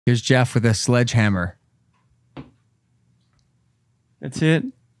Here's Jeff with a sledgehammer. That's it.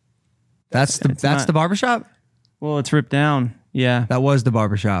 That's the barbershop? Well, it's ripped down. Yeah. That was the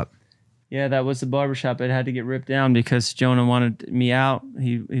barbershop. Yeah, that was the barbershop. It had to get ripped down because Jonah wanted me out.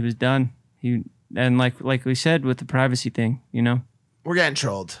 He was done. And like we said with the privacy thing, you know. We're getting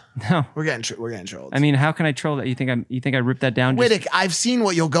trolled. No, we're getting trolled. I mean, how can I troll that? You think I ripped that down? Wittek, I've seen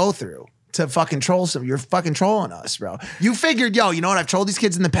what you'll go through to fucking troll some. You're fucking trolling us, bro. You figured, yo, you know what? I've trolled these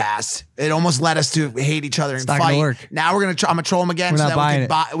kids in the past. It almost led us to hate each other and fight. Gonna work. Now I'm gonna troll them again. We're so not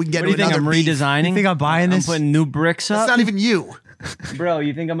that we can get. What do you think? I'm redesigning. You think I'm buying this? I'm putting new bricks up. It's not even you. Bro,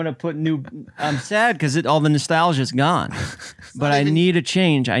 you think I'm gonna put new? I'm sad because all the nostalgia is gone. But I need a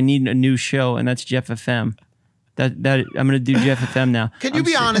change. I need a new show, and that's Jeff FM. That I'm gonna do Jeff FM now. Can you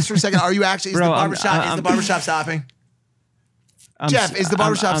be honest for a second? Are you actually? Is the barbershop stopping? Jeff, is the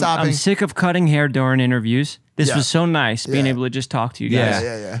barbershop stopping? I'm sick of cutting hair during interviews. This was so nice being able to just talk to you guys.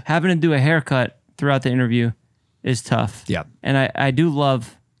 Yeah. Having to do a haircut throughout the interview is tough. Yeah. And I do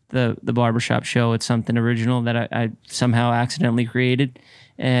love the barbershop show. It's something original that I somehow accidentally created.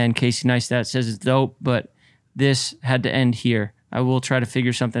 And Casey Neistat says it's dope, but this had to end here. I will try to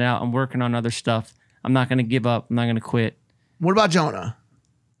figure something out. I'm working on other stuff. I'm not going to give up. I'm not going to quit. What about Jonah?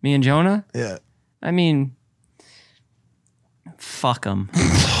 Me and Jonah? Yeah. I mean, fuck him.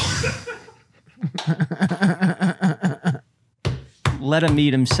 Let him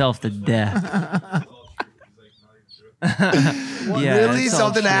eat himself to death. Yeah, really?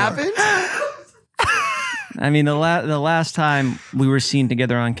 Something happened? I mean, the last time we were seen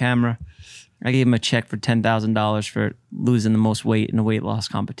together on camera, I gave him a check for $10,000 for losing the most weight in a weight loss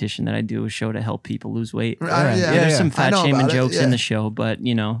competition that I do, a show to help people lose weight. There's some fat shaming jokes in the show, but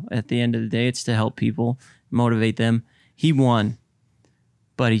you know, at the end of the day, it's to help people, motivate them. He won,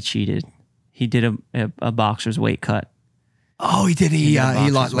 but he cheated. He did a boxer's weight cut. Oh, he did. He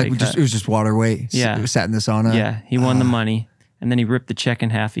lost it was just water weight. Yeah, it was sat in the sauna. Yeah, he won the money, and then he ripped the check in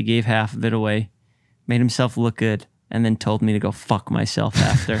half. He gave half of it away, made himself look good, and then told me to go fuck myself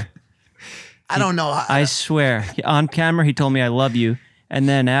after. I don't know. I swear, on camera, he told me I love you, and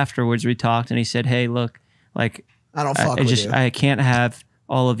then afterwards we talked, and he said, "Hey, look, like I don't fuck with you. I can't have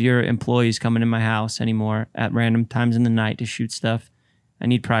all of your employees coming in my house anymore at random times in the night to shoot stuff. I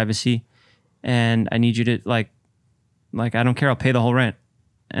need privacy, and I need you to like I don't care. I'll pay the whole rent."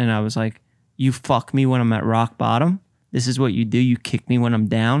 And I was like, "You fuck me when I'm at rock bottom. This is what you do. You kick me when I'm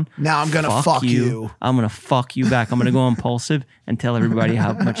down. Now I'm gonna fuck you. I'm gonna fuck you back. I'm gonna go Impaulsive and tell everybody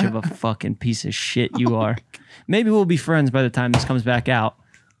how much of a fucking piece of shit you are. Maybe we'll be friends by the time this comes back out.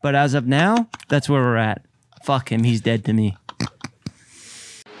 But as of now, that's where we're at. Fuck him. He's dead to me."